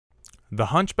The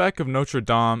Hunchback of Notre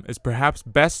Dame is perhaps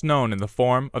best known in the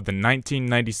form of the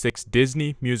 1996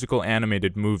 Disney musical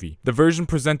animated movie. The version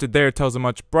presented there tells a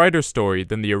much brighter story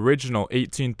than the original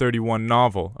 1831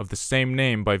 novel of the same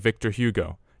name by Victor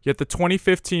Hugo. Yet the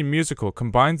 2015 musical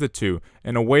combines the two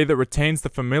in a way that retains the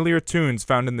familiar tunes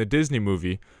found in the Disney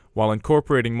movie, while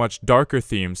incorporating much darker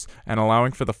themes and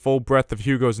allowing for the full breadth of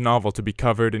Hugo's novel to be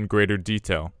covered in greater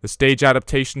detail. The stage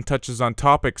adaptation touches on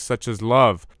topics such as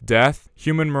love, death,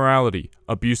 human morality,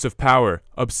 abuse of power,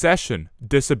 obsession,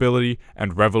 disability,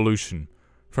 and revolution.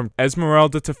 From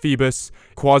Esmeralda to Phoebus,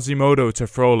 Quasimodo to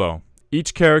Frollo,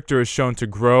 each character is shown to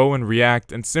grow and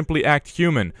react and simply act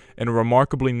human in a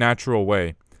remarkably natural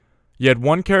way. Yet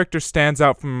one character stands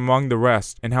out from among the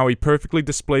rest in how he perfectly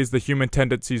displays the human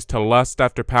tendencies to lust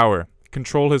after power,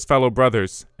 control his fellow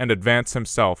brothers, and advance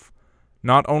himself.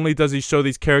 Not only does he show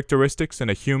these characteristics in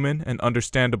a human and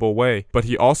understandable way, but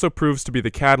he also proves to be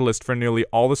the catalyst for nearly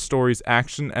all the story's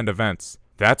action and events.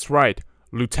 That's right,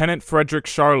 Lieutenant Frederic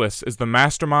Charles is the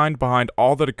mastermind behind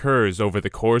all that occurs over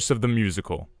the course of the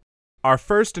musical. Our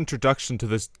first introduction to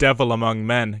this devil among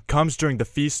men comes during the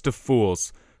Feast of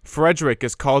Fools. Frederic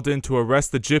is called in to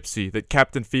arrest the gypsy that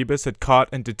Captain Phoebus had caught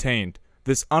and detained.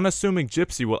 This unassuming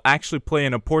gypsy will actually play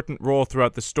an important role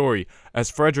throughout the story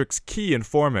as Frederic's key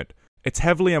informant. It's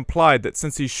heavily implied that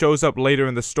since he shows up later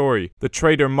in the story, the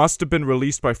traitor must have been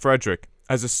released by Frederic,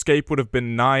 as escape would have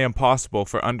been nigh impossible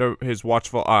for under his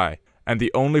watchful eye, and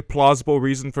the only plausible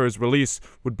reason for his release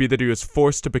would be that he was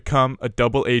forced to become a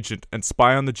double agent and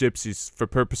spy on the gypsies for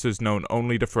purposes known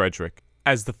only to Frederic.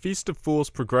 As the Feast of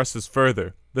Fools progresses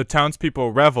further, the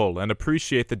townspeople revel and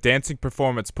appreciate the dancing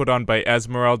performance put on by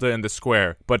Esmeralda in the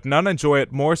square, but none enjoy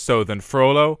it more so than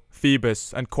Frollo,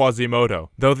 Phoebus, and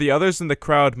Quasimodo. Though the others in the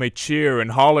crowd may cheer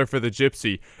and holler for the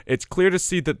gypsy, it's clear to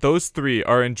see that those three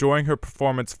are enjoying her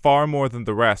performance far more than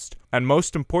the rest, and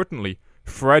most importantly,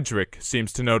 Frederic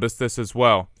seems to notice this as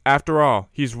well. After all,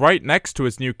 he's right next to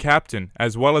his new captain,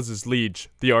 as well as his liege,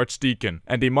 the archdeacon,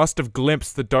 and he must have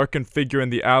glimpsed the darkened figure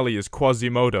in the alley as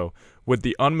Quasimodo, with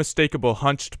the unmistakable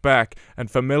hunched back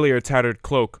and familiar tattered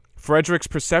cloak. Frederic's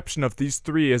perception of these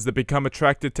three as they become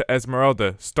attracted to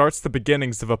Esmeralda starts the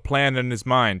beginnings of a plan in his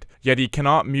mind, yet he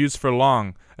cannot muse for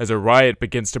long, as a riot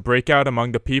begins to break out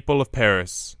among the people of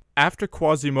Paris. After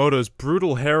Quasimodo's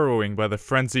brutal harrowing by the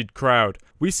frenzied crowd,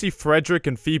 we see Frederic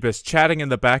and Phoebus chatting in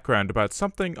the background about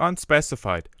something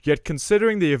unspecified. Yet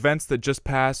considering the events that just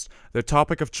passed, their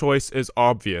topic of choice is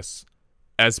obvious: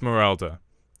 Esmeralda.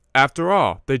 After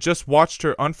all, they just watched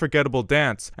her unforgettable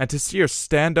dance, and to see her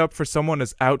stand up for someone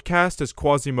as outcast as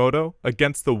Quasimodo,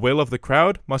 against the will of the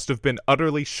crowd, must have been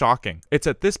utterly shocking. It's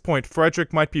at this point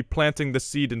Frederic might be planting the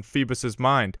seed in Phoebus's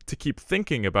mind to keep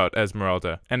thinking about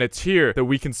Esmeralda, and it's here that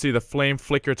we can see the flame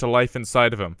flicker to life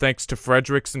inside of him, thanks to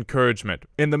Frederic's encouragement.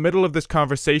 In the middle of this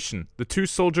conversation, the two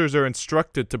soldiers are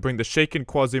instructed to bring the shaken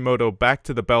Quasimodo back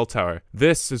to the bell tower.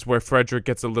 This is where Frederic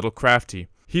gets a little crafty.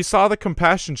 He saw the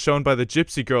compassion shown by the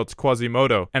gypsy girl to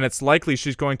Quasimodo, and it's likely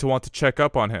she's going to want to check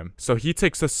up on him. So he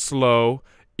takes a slow,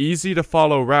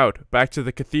 easy-to-follow route back to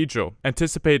the cathedral,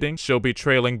 anticipating she'll be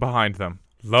trailing behind them.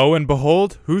 Lo and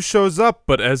behold, who shows up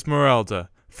but Esmeralda?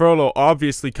 Frollo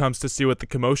obviously comes to see what the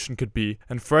commotion could be,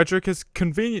 and Frederic has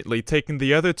conveniently taken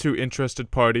the other two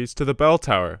interested parties to the bell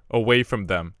tower, away from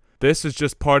them. This is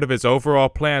just part of his overall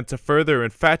plan to further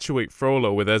infatuate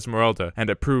Frollo with Esmeralda, and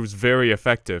it proves very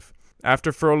effective.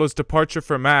 After Frollo's departure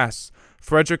for Mass,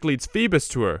 Frederic leads Phoebus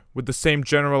to her, with the same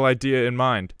general idea in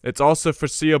mind. It's also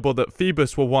foreseeable that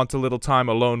Phoebus will want a little time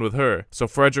alone with her, so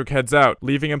Frederic heads out,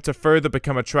 leaving him to further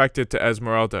become attracted to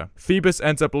Esmeralda. Phoebus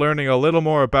ends up learning a little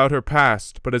more about her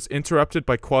past, but is interrupted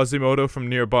by Quasimodo from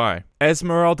nearby.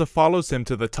 Esmeralda follows him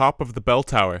to the top of the bell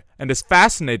tower, and is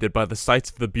fascinated by the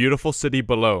sights of the beautiful city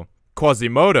below.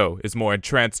 Quasimodo is more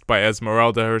entranced by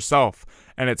Esmeralda herself,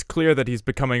 and it's clear that he's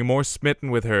becoming more smitten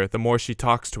with her the more she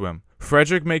talks to him.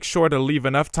 Frederic makes sure to leave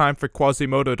enough time for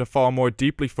Quasimodo to fall more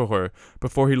deeply for her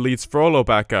before he leads Frollo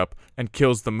back up and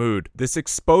kills the mood. This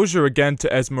exposure again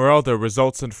to Esmeralda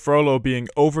results in Frollo being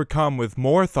overcome with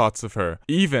more thoughts of her,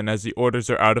 even as he orders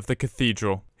her out of the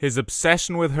cathedral. His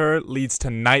obsession with her leads to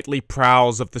nightly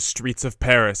prowls of the streets of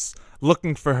Paris,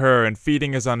 looking for her and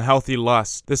feeding his unhealthy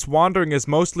lust. This wandering is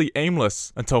mostly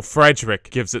aimless until Frederic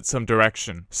gives it some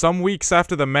direction. Some weeks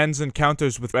after the men's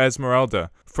encounters with Esmeralda,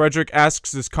 Frederic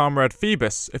asks his comrade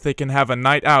Phoebus if they can have a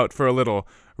night out for a little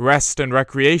rest and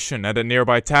recreation at a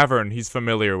nearby tavern he's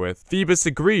familiar with. Phoebus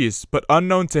agrees, but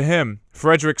unknown to him,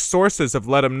 Frederic's sources have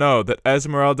let him know that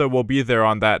Esmeralda will be there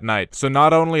on that night. So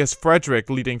not only is Frederic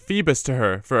leading Phoebus to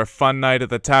her for a fun night at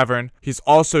the tavern, he's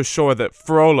also sure that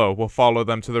Frollo will follow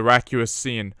them to the vacuous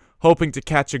scene, hoping to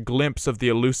catch a glimpse of the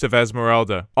elusive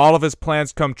Esmeralda. All of his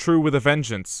plans come true with a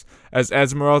vengeance, as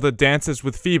Esmeralda dances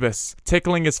with Phoebus,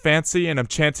 tickling his fancy and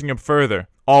enchanting him further.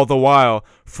 All the while,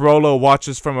 Frollo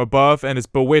watches from above and is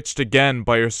bewitched again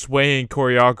by her swaying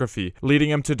choreography, leading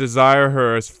him to desire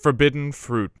her as forbidden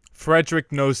fruit.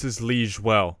 Frederic knows his liege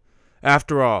well.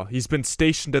 After all, he's been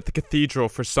stationed at the cathedral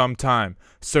for some time,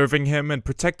 serving him and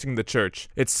protecting the church.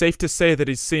 It's safe to say that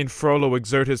he's seen Frollo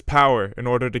exert his power in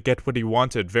order to get what he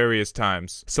wanted various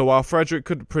times. So while Frederic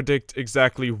couldn't predict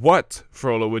exactly what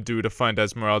Frollo would do to find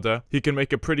Esmeralda, he can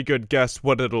make a pretty good guess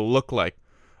what it'll look like.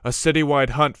 A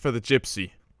citywide hunt for the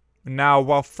gypsy. Now,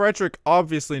 while Frederic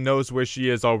obviously knows where she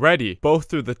is already, both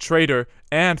through the traitor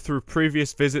and through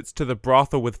previous visits to the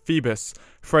brothel with Phoebus,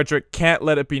 Frederic can't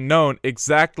let it be known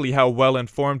exactly how well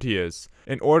informed he is.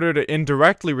 In order to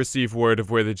indirectly receive word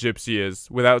of where the gypsy is,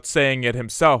 without saying it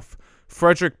himself,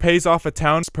 Frederic pays off a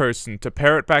townsperson to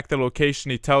parrot back the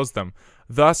location he tells them,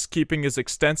 thus keeping his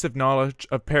extensive knowledge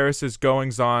of Paris's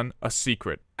goings-on a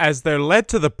secret. As they're led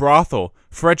to the brothel,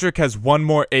 Frederic has one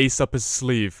more ace up his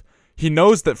sleeve. He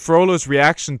knows that Frollo's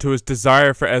reaction to his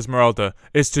desire for Esmeralda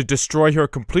is to destroy her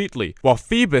completely, while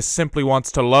Phoebus simply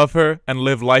wants to love her and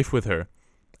live life with her.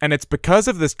 And it's because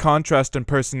of this contrast in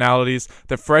personalities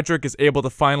that Frederic is able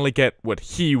to finally get what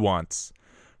he wants.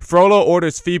 Frollo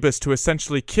orders Phoebus to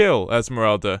essentially kill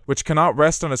Esmeralda, which cannot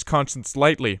rest on his conscience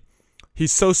lightly.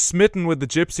 He's so smitten with the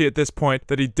gypsy at this point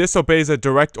that he disobeys a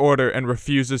direct order and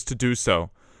refuses to do so.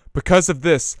 Because of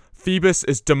this, Phoebus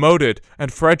is demoted,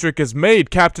 and Frederic is made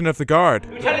captain of the guard.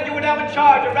 Lieutenant, you are now in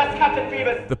charge. Arrest Captain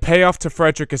Phoebus. The payoff to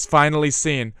Frederic is finally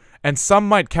seen, and some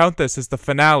might count this as the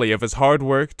finale of his hard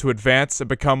work to advance and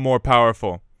become more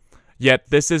powerful. Yet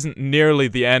this isn't nearly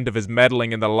the end of his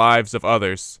meddling in the lives of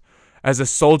others. As a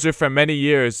soldier for many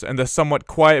years and the somewhat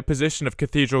quiet position of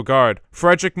Cathedral Guard,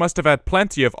 Frederic must have had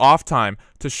plenty of off time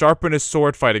to sharpen his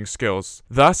sword fighting skills.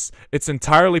 Thus, it's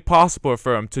entirely possible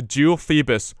for him to duel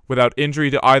Phoebus without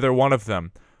injury to either one of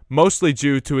them, mostly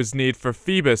due to his need for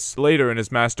Phoebus later in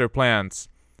his master plans.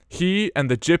 He and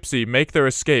the gypsy make their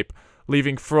escape,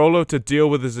 leaving Frollo to deal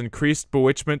with his increased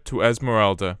bewitchment to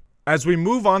Esmeralda. As we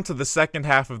move on to the second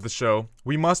half of the show,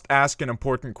 we must ask an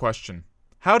important question.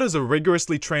 How does a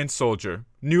rigorously trained soldier,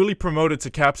 newly promoted to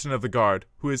captain of the guard,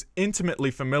 who is intimately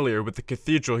familiar with the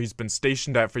cathedral he's been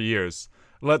stationed at for years,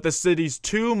 let the city's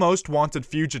two most wanted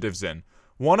fugitives in,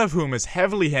 one of whom is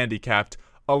heavily handicapped,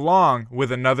 along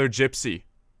with another gypsy?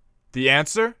 The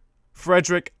answer?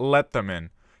 Frederic let them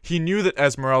in. He knew that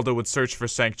Esmeralda would search for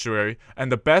sanctuary,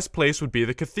 and the best place would be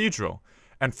the cathedral.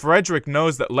 And Frederic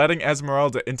knows that letting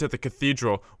Esmeralda into the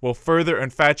cathedral will further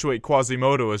infatuate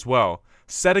Quasimodo as well,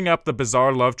 setting up the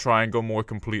bizarre love triangle more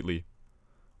completely.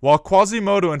 While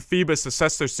Quasimodo and Phoebus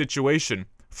assess their situation,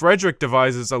 Frederic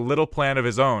devises a little plan of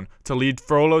his own to lead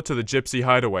Frollo to the gypsy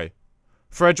hideaway.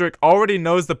 Frederic already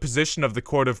knows the position of the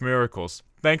Court of Miracles,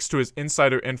 thanks to his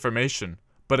insider information,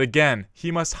 but again, he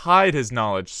must hide his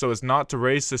knowledge so as not to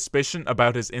raise suspicion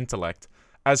about his intellect.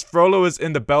 As Frollo is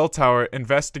in the bell tower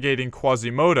investigating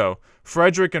Quasimodo,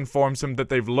 Frederic informs him that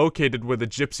they've located where the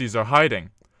gypsies are hiding.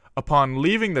 Upon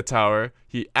leaving the tower,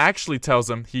 he actually tells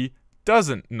him he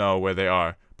doesn't know where they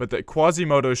are, but that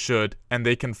Quasimodo should, and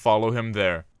they can follow him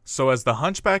there. So as the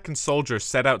Hunchback and Soldier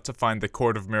set out to find the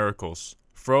Court of Miracles,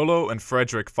 Frollo and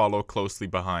Frederic follow closely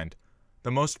behind.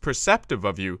 The most perceptive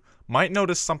of you might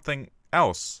notice something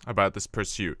else about this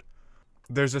pursuit.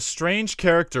 There's a strange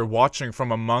character watching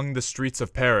from among the streets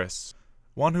of Paris,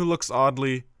 one who looks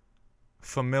oddly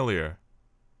familiar.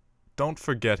 Don't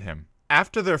forget him.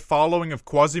 After their following of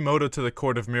Quasimodo to the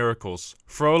Court of Miracles,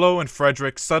 Frollo and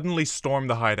Frederic suddenly storm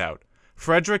the hideout.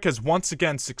 Frederic has once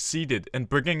again succeeded in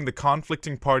bringing the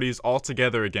conflicting parties all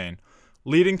together again,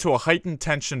 leading to a heightened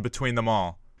tension between them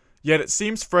all. Yet it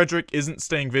seems Frederic isn't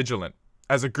staying vigilant,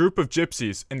 as a group of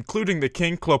gypsies, including the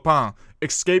King Clopin,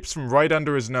 escapes from right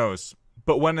under his nose.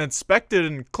 But when inspected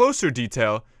in closer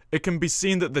detail, it can be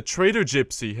seen that the traitor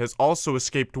gypsy has also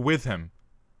escaped with him.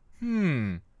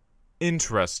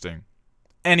 Interesting.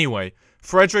 Anyway,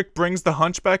 Frederic brings the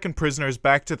Hunchback and prisoners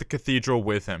back to the cathedral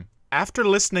with him. After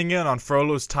listening in on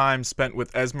Frollo's time spent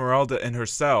with Esmeralda in her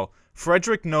cell,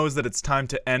 Frederic knows that it's time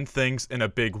to end things in a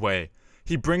big way.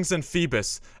 He brings in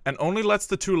Phoebus, and only lets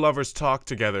the two lovers talk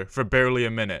together for barely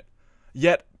a minute.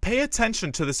 Yet, pay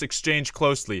attention to this exchange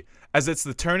closely, as it's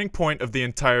the turning point of the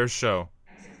entire show.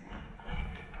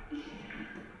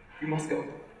 You must go.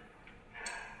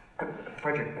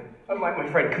 Frederic,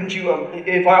 my friend, couldn't you,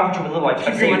 if I offered you a little, like,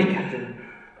 keep your money, Captain.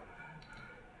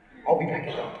 I'll be back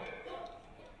at dawn.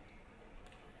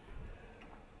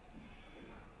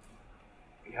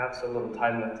 We have so little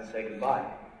time left to say goodbye.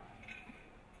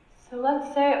 So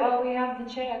let's say it while we have the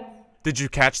chance. Did you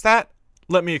catch that?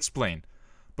 Let me explain.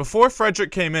 Before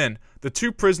Frederic came in, the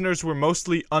two prisoners were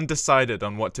mostly undecided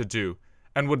on what to do,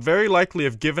 and would very likely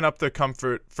have given up their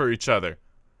comfort for each other.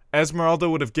 Esmeralda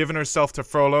would have given herself to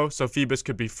Frollo so Phoebus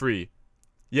could be free.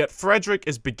 Yet Frederic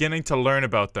is beginning to learn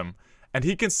about them, and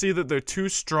he can see that they're two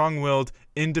strong-willed,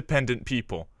 independent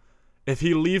people. If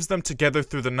he leaves them together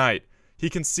through the night, he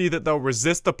can see that they'll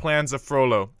resist the plans of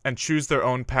Frollo and choose their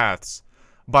own paths.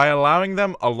 By allowing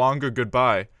them a longer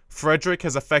goodbye, Frederic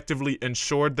has effectively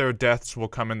ensured their deaths will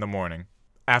come in the morning.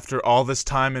 After all this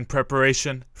time in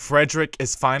preparation, Frederic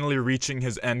is finally reaching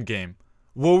his endgame.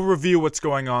 We'll review what's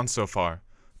going on so far.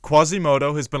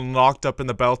 Quasimodo has been locked up in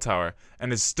the bell tower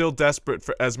and is still desperate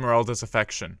for Esmeralda's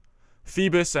affection.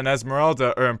 Phoebus and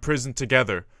Esmeralda are imprisoned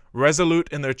together, resolute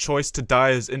in their choice to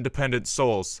die as independent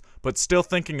souls, but still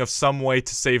thinking of some way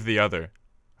to save the other.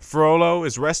 Frollo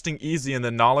is resting easy in the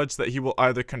knowledge that he will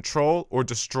either control or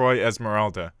destroy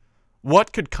Esmeralda.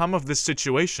 What could come of this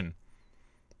situation?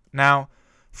 Now,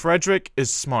 Frederic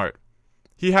is smart.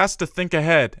 He has to think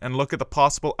ahead and look at the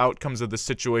possible outcomes of the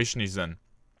situation he's in.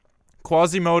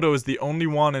 Quasimodo is the only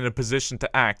one in a position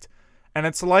to act, and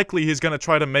it's likely he's going to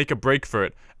try to make a break for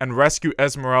it and rescue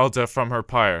Esmeralda from her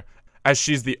pyre, as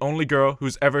she's the only girl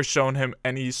who's ever shown him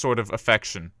any sort of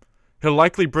affection. He'll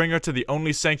likely bring her to the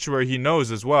only sanctuary he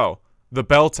knows as well, the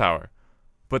bell tower.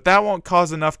 But that won't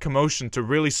cause enough commotion to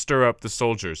really stir up the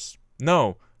soldiers.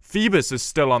 No, Phoebus is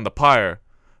still on the pyre.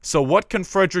 So what can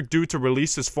Frederic do to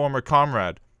release his former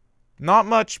comrade? Not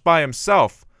much by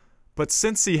himself, but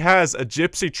since he has a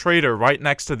gypsy traitor right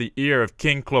next to the ear of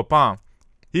King Clopin,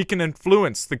 he can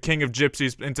influence the king of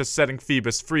gypsies into setting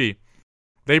Phoebus free.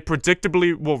 They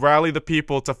predictably will rally the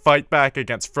people to fight back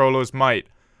against Frollo's might,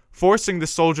 forcing the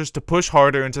soldiers to push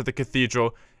harder into the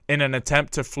cathedral in an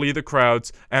attempt to flee the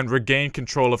crowds and regain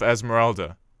control of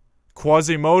Esmeralda.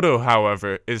 Quasimodo,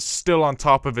 however, is still on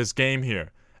top of his game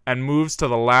here, and moves to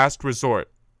the last resort,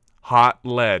 hot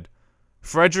lead.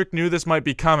 Frederic knew this might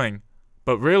be coming,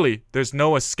 but really, there's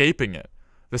no escaping it.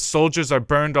 The soldiers are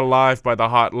burned alive by the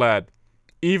hot lead.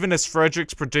 Even as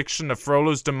Frederic's prediction of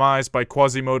Frollo's demise by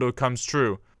Quasimodo comes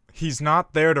true, he's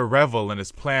not there to revel in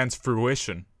his plan's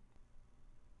fruition.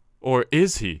 Or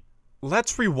is he?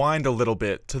 Let's rewind a little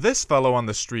bit to this fellow on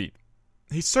the street.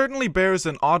 He certainly bears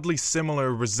an oddly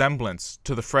similar resemblance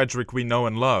to the Frederic we know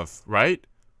and love, right?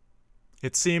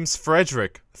 It seems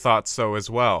Frederic thought so as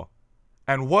well.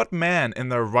 And what man in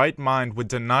their right mind would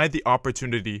deny the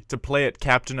opportunity to play at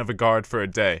captain of a guard for a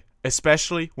day,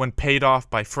 especially when paid off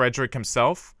by Frederic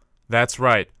himself? That's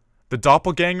right. The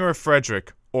doppelganger of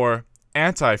Frederic, or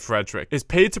anti-Frederic, is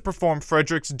paid to perform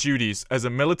Frederic's duties as a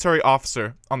military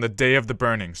officer on the day of the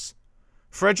burnings.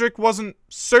 Frederic wasn't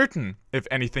certain if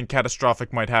anything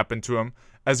catastrophic might happen to him,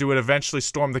 as he would eventually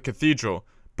storm the cathedral,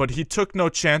 but he took no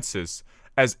chances,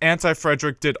 as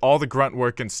anti-Frederic did all the grunt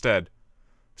work instead.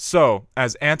 So,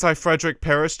 as anti-Frederic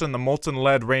perished in the molten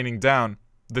lead raining down,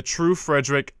 the true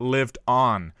Frederic lived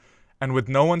on, and with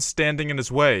no one standing in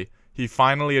his way, he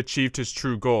finally achieved his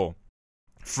true goal.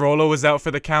 Frollo was out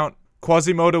for the count,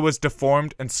 Quasimodo was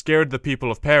deformed and scared the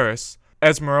people of Paris,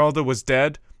 Esmeralda was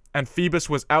dead, and Phoebus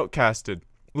was outcasted,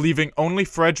 leaving only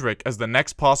Frederic as the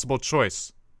next possible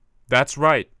choice. That's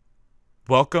right.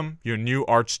 Welcome your new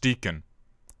archdeacon,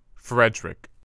 Frederic.